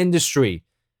EDM industry.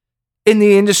 In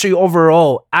the industry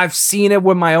overall, I've seen it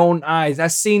with my own eyes.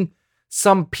 I've seen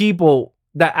some people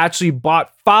that actually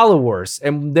bought followers,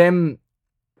 and then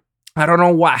I don't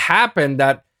know what happened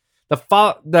that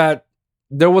that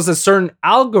there was a certain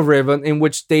algorithm in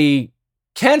which they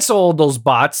cancel those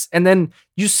bots, and then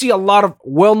you see a lot of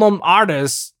well-known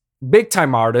artists,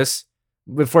 big-time artists,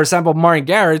 for example, Martin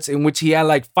Garrix, in which he had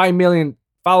like 5 million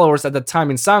followers at the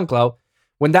time in SoundCloud.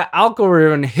 When that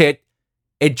algorithm hit,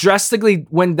 it drastically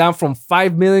went down from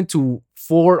 5 million to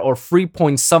 4 or 3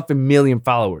 point something million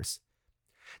followers.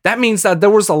 That means that there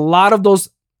was a lot of those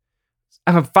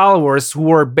followers who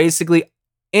were basically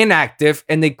inactive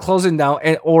and they closing down,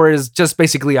 or is just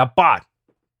basically a bot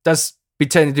that's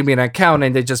pretending to be an account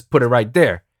and they just put it right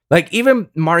there. Like even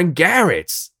Martin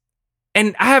Garrix,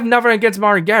 And I have nothing against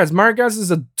Martin Garrix. Martin Garrix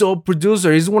is a dope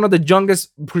producer. He's one of the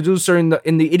youngest producer in the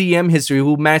EDM history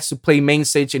who managed to play main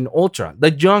stage in Ultra,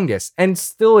 the youngest, and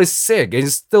still is sick and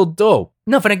still dope.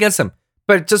 Nothing against him,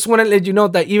 but just want to let you know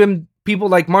that even people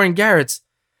like Martin Garrix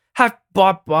have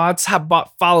bought bots, have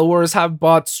bought followers, have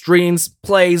bought streams,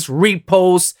 plays,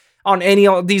 reposts on any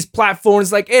of these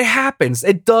platforms. Like, it happens.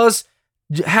 It does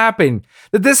happen.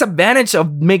 The disadvantage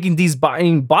of making these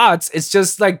buying bots is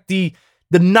just like the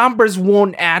numbers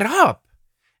won't add up.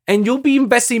 And you'll be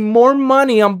investing more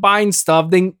money on buying stuff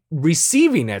than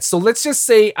receiving it. So let's just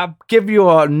say I'll give you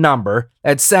a number,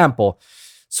 a sample.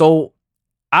 So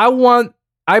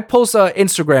I post an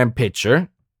Instagram picture,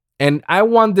 and I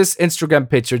want this Instagram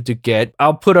picture to get,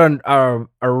 I'll put on a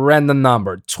random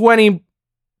number,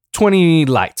 20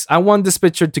 likes. I want this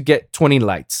picture to get 20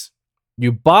 likes.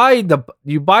 You buy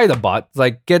the bot,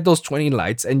 like, get those 20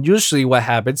 likes, and usually what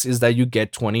happens is that you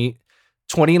get 20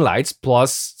 likes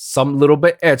plus some little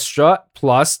bit extra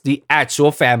plus the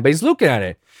actual fan base looking at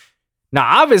it.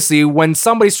 Now, obviously, when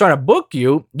somebody's trying to book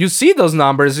you, you see those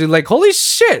numbers, you're like, holy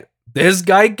shit, this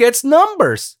guy gets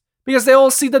numbers. Because they all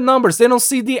see the numbers. They don't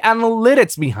see the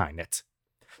analytics behind it.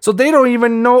 So they don't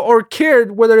even know or care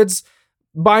whether it's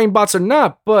buying bots or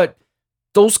not. But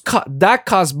that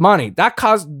costs money. That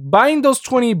costs buying those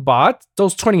 20 bots,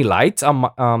 those 20 likes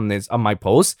on my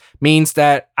post means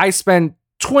that I spend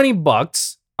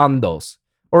 $20 on those.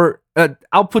 Or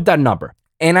I'll put that number.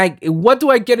 And what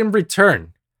do I get in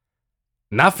return?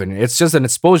 Nothing. It's just an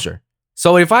exposure.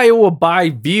 So if I will buy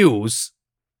views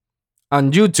on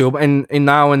YouTube, and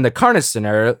now in the Carnage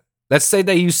scenario, let's say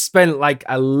that you spend like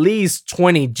at least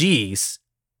 20 G's,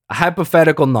 a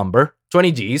hypothetical number,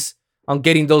 20 G's, on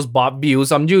getting those bot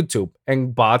views on YouTube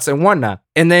and bots and whatnot.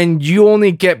 And then you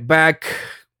only get back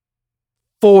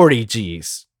 40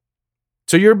 G's.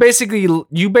 So you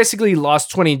basically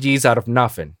lost 20 G's out of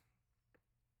nothing.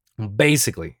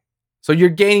 Basically. So you're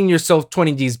gaining yourself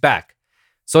 20 G's back.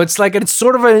 So it's like it's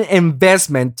sort of an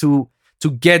investment to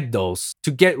get those,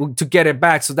 to get it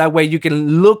back, so that way you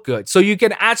can look good. So you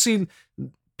can actually,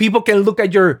 people can look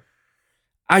at your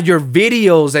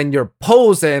videos and your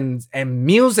posts and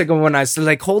music and whatnot. So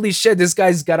like, holy shit, this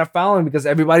guy's got a following because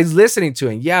everybody's listening to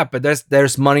him. Yeah, but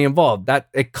there's money involved. That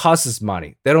it costs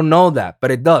money. They don't know that, but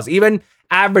it does. Even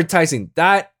advertising,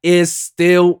 that is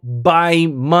still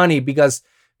buying money, because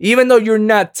even though you're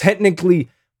not technically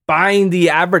buying the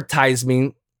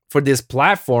advertising for this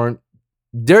platform,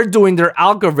 they're doing their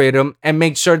algorithm and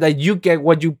make sure that you get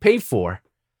what you pay for.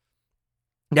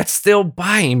 That's still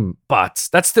buying bots.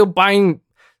 That's still buying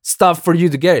stuff for you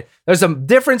to get it. There's a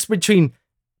difference between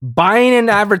buying an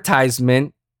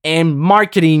advertisement and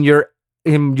marketing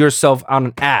yourself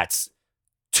on ads.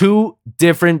 Two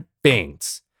different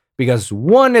things. Because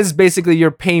one is basically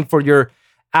you're paying for your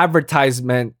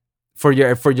advertisement for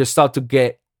your stuff to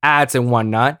get ads and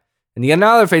whatnot. And the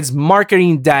another thing is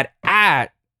marketing that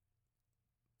ad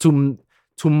to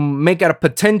make it a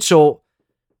potential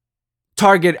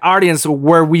target audience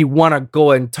where we want to go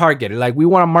and target it. Like, we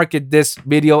want to market this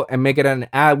video and make it an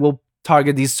ad. We'll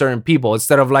target these certain people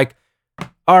instead of like,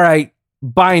 all right,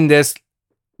 buying this,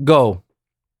 go.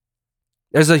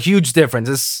 There's a huge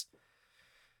difference.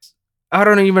 I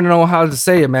don't even know how to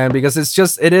say it, man, because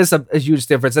it is a huge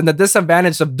difference. And the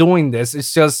disadvantage of doing this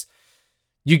is just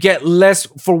you get less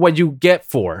for what you get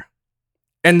for.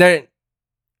 And then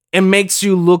it makes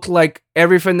you look like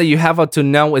everything that you have up to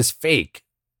now is fake.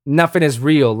 Nothing is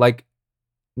real. Like,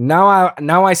 now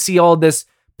I see all this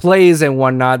plays and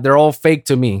whatnot. They're all fake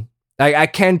to me. I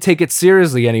can't take it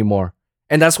seriously anymore.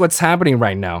 And that's what's happening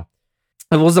right now.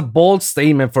 It was a bold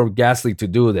statement for Ghastly to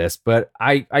do this, but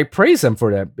I praise him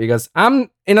for that, because I'm,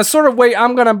 in a sort of way,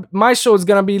 my show is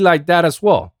gonna be like that as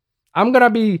well. I'm gonna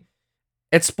be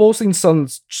exposing some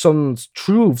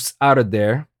truths out of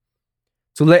there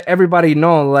to let everybody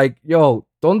know, like, yo,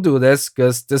 don't do this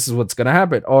because this is what's gonna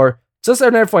happen. Or just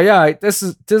an FYI,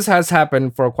 this has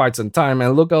happened for quite some time,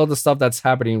 and look at all the stuff that's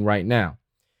happening right now.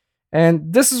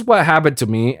 And this is what happened to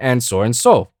me, and so and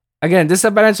so. Again,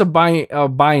 disadvantage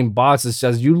of buying bots is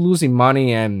just you losing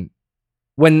money. And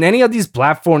when any of these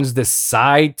platforms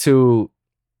decide to,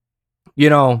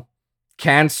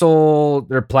 cancel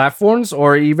their platforms,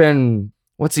 or even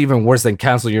what's even worse than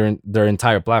cancel their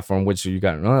entire platform, which you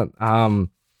got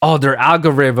their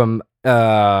algorithm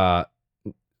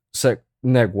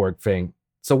network thing.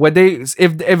 So when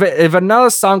if another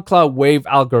SoundCloud Wave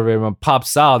algorithm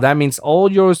pops out, that means all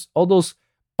those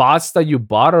bots that you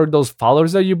bought, or those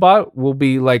followers that you bought, will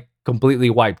be like completely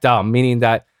wiped out. Meaning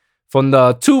that from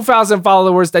the 2,000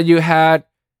 followers that you had,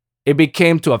 it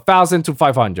became to 1,000 to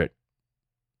 500.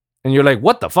 And you're like,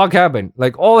 what the fuck happened?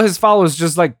 Like all his followers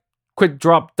just like quick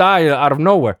drop die out of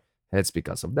nowhere. It's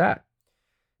because of that.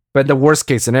 But the worst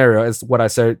case scenario is what I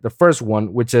said, the first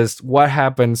one, which is what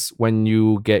happens when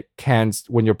you get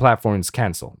canceled, when your platform is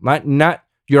canceled. Not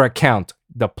your account,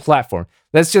 the platform.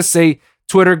 Let's just say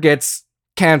Twitter gets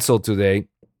canceled today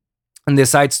and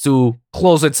decides to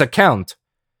close its account.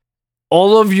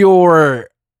 All of your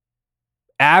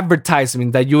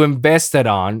advertisement that you invested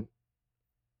on,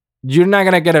 you're not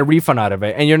going to get a refund out of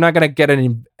it, and you're not going to get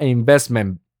an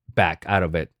investment back out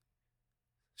of it.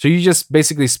 So you just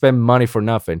basically spend money for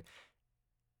nothing.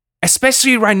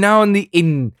 Especially right now in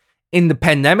the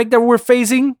pandemic that we're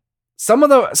facing, some of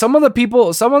the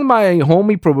people, some of my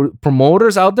homie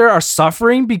promoters out there are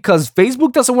suffering because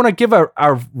Facebook doesn't want to give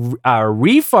a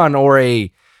refund or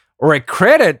a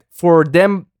credit for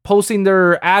them posting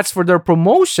their ads for their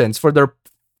promotions, for their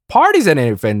parties and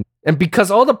everything. And because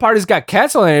all the parties got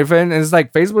canceled and everything, and it's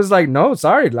like Facebook's like, no,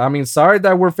 sorry. I mean, sorry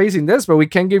that we're facing this, but we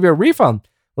can't give you a refund.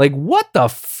 Like, what the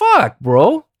fuck,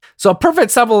 bro? So a perfect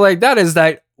example like that is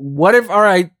that what if, all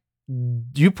right,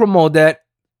 you promote that,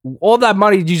 all that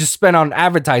money you just spent on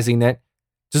advertising it,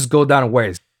 just go down in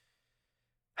waste.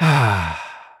 I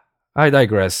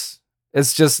digress.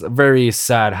 It's just very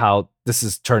sad how this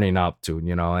is turning up to,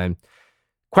 and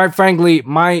quite frankly,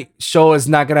 my show is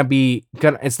not gonna be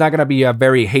a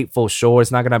very hateful show.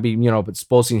 It's not gonna be,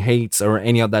 exposing hates or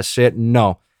any of that shit.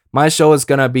 No. My show is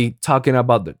gonna be talking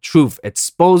about the truth,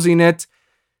 exposing it,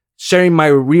 sharing my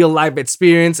real life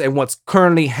experience and what's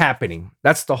currently happening.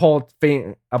 That's the whole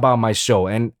thing about my show.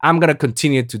 And I'm gonna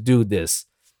continue to do this.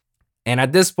 And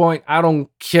at this point, I don't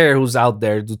care who's out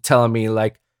there telling me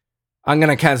like, I'm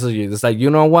gonna cancel you. It's like, you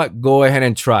know what? Go ahead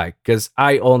and try, because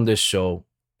I own this show.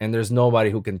 And there's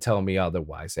nobody who can tell me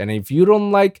otherwise. And if you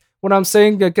don't like what I'm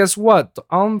saying, guess what?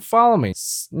 Unfollow me.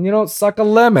 Suck a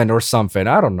lemon or something.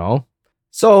 I don't know.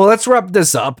 So let's wrap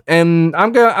this up. And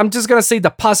I'm just gonna say the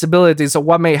possibilities of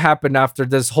what may happen after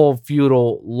this whole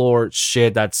feudal lord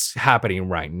shit that's happening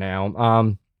right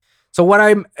now. So what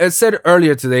I said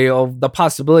earlier today of the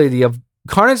possibility of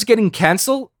Carnage getting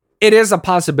canceled, it is a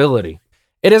possibility.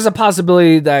 It is a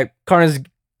possibility that Carnage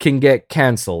can get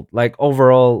canceled. Like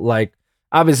overall, like,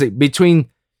 obviously, between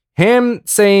him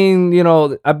saying,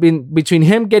 between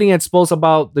him getting exposed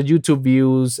about the YouTube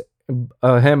views,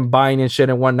 him buying and shit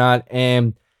and whatnot,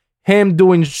 and him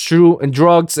doing and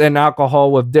drugs and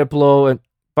alcohol with Diplo. And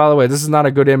by the way, this is not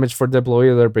a good image for Diplo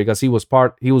either, because he was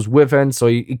with him, so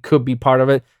he could be part of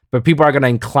it. But people are gonna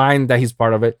incline that he's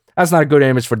part of it. That's not a good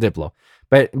image for Diplo.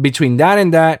 But between that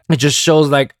and that, it just shows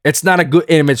like it's not a good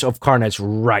image of Carnage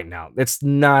right now. It's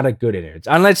not a good image.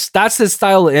 Unless that's his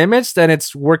style of image, then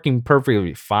it's working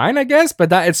perfectly fine, I guess. But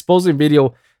that exposing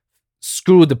video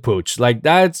screwed the pooch. Like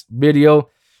that video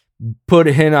put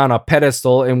him on a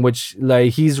pedestal in which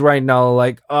like he's right now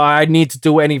like, oh, I need to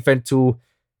do anything to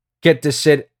get this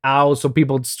shit out so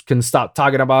people can stop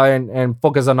talking about it and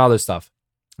focus on other stuff.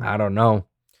 I don't know.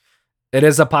 It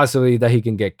is a possibility that he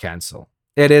can get canceled.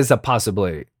 It is a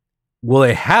possibility. Will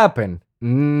it happen?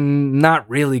 Not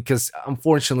really, because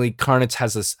unfortunately, Carnage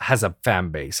has a fan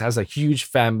base, has a huge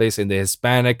fan base in the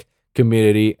Hispanic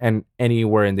community and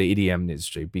anywhere in the EDM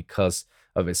industry because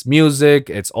of his music.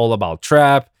 It's all about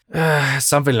trap,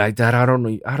 something like that. I don't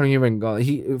know. I don't even go.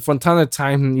 He from time to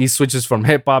time he switches from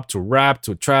hip hop to rap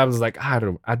to trap. It's like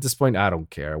at this point I don't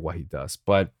care what he does.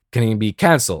 But can he be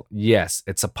canceled? Yes,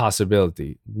 it's a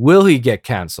possibility. Will he get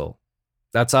canceled?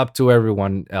 That's up to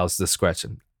everyone else's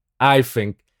discretion. I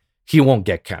think he won't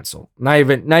get canceled. Not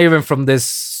even from this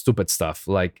stupid stuff.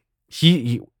 Like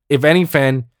he if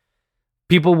anything,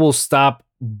 people will stop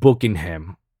booking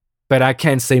him. But I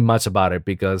can't say much about it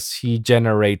because he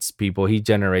generates people. He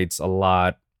generates a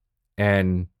lot,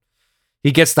 and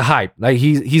he gets the hype. Like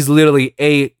he's literally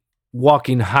a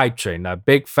walking hype train, a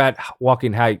big fat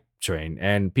walking hype train,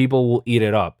 and people will eat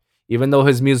it up. Even though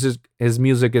his music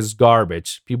is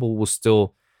garbage, people will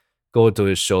still go to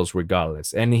his shows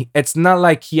regardless. And it's not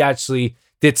like he actually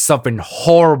did something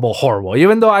horrible.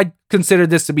 Even though I consider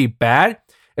this to be bad,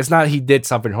 it's not he did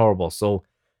something horrible. So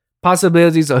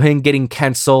possibilities of him getting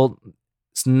canceled,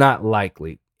 it's not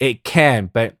likely. It can,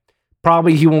 but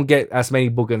probably he won't get as many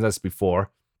bookings as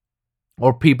before.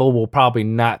 Or people will probably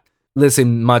not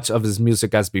listen much of his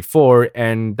music as before,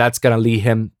 and that's gonna lead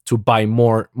him to buy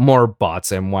more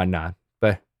bots and whatnot.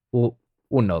 But who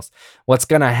knows what's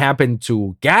gonna happen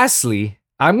to Ghastly?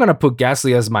 I'm gonna put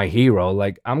Ghastly as my hero.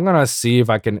 Like I'm gonna see if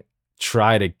I can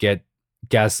try to get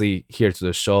Ghastly here to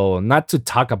the show, not to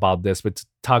talk about this, but to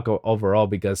talk overall,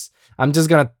 because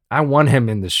I want him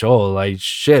in the show. Like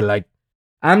shit, like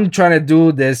I'm trying to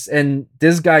do this, and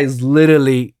this guy is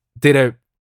literally did a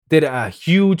did a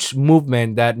huge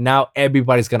movement that now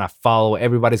everybody's gonna follow.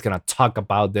 Everybody's gonna talk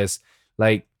about this.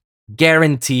 Like,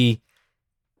 guarantee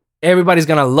everybody's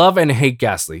gonna love and hate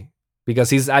Ghastly because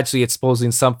he's actually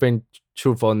exposing something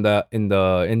truthful in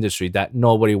the industry that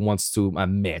nobody wants to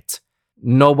admit.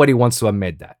 Nobody wants to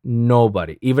admit that.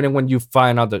 Nobody. Even when you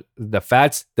find out the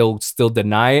facts, they'll still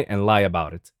deny it and lie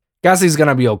about it. Ghastly's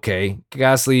gonna be okay.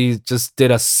 Ghastly just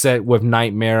did a set with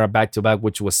Nightmare back to back,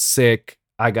 which was sick.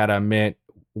 I gotta admit,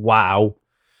 wow.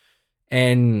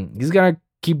 And he's gonna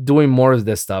keep doing more of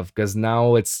this stuff because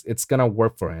now it's gonna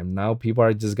work for him. Now people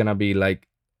are just gonna be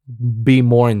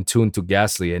more in tune to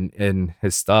Ghastly and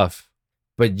his stuff.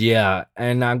 But yeah,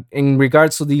 and in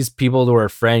regards to these people who are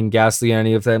friend Ghastly,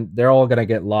 any of them, they're all gonna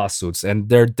get lawsuits, and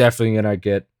they're definitely gonna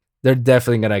get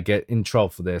in trouble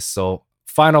for this. So,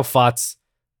 final thoughts,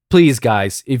 please,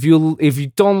 guys. If you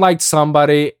don't like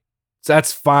somebody,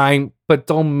 that's fine, but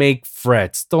don't make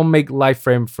threats. Don't make life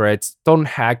frame threats. Don't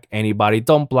hack anybody.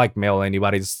 Don't blackmail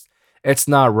anybody. It's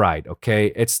not right. Okay,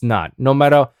 it's not. No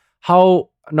matter how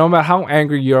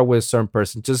angry you are with a certain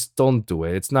person, just don't do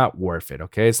it. It's not worth it,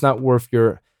 okay? It's not worth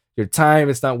your time.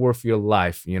 It's not worth your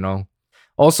life, you know?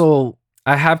 Also,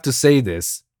 I have to say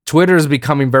this. Twitter is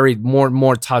becoming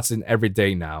more toxic every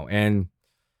day now, and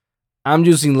I'm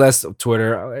using less of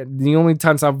Twitter. The only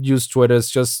times I've used Twitter is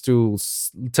just to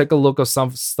take a look at some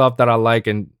stuff that I like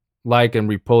and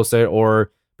repost it,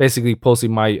 or basically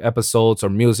posting my episodes or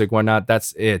music, whatnot.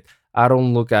 That's it. I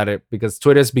don't look at it because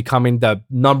Twitter is becoming the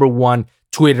number one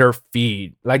Twitter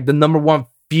feed, like the number one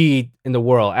feed in the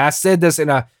world. I said this in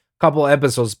a couple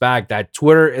episodes back that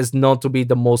Twitter is known to be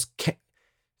the most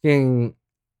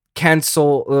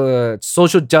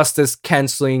social justice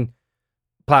canceling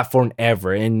platform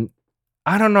ever. And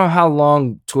I don't know how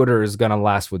long Twitter is gonna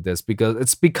last with this because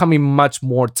it's becoming much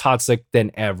more toxic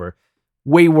than ever.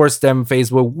 Way worse than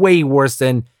Facebook, way worse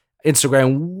than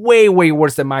Instagram, way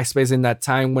worse than MySpace in that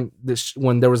time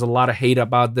when there was a lot of hate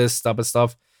about this type of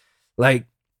stuff. Like,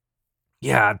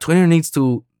 yeah, Twitter needs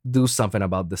to do something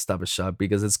about this type of stuff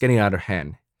because it's getting out of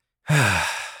hand.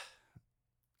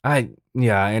 I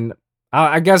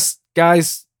guess,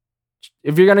 guys,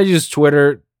 if you're gonna use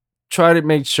Twitter, try to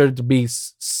make sure to be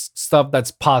stuff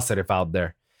that's positive out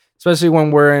there, especially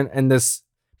when we're in this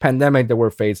pandemic that we're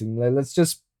facing. Let's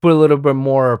just put a little bit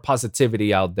more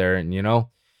positivity out there,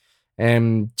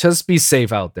 and just be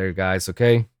safe out there, guys.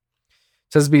 Okay,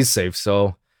 just be safe.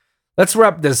 So let's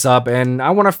wrap this up, and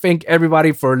I want to thank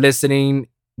everybody for listening.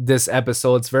 This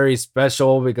episode, it's very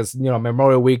special because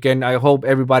Memorial Weekend. I hope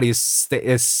everybody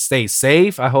stay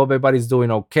safe. I hope everybody's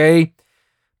doing okay.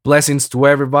 Blessings to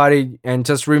everybody, and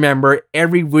just remember,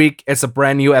 every week it's a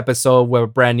brand new episode with a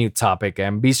brand new topic.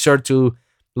 And be sure to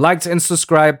like and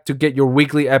subscribe to get your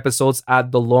weekly episodes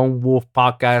at the Lone Wolf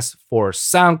Podcast for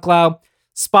SoundCloud,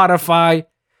 Spotify,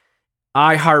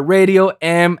 iHeartRadio,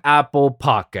 and Apple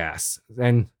Podcasts.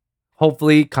 And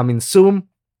hopefully coming soon,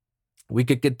 we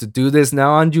could get to do this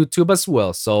now on YouTube as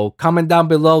well. So comment down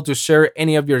below to share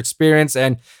any of your experience.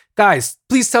 And guys,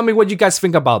 please tell me what you guys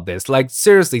think about this. Like,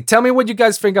 seriously, tell me what you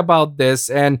guys think about this.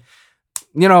 And,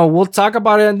 we'll talk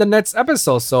about it in the next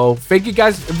episode. So thank you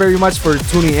guys very much for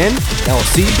tuning in. And I'll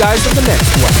see you guys in the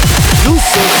next one.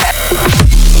 Deuces.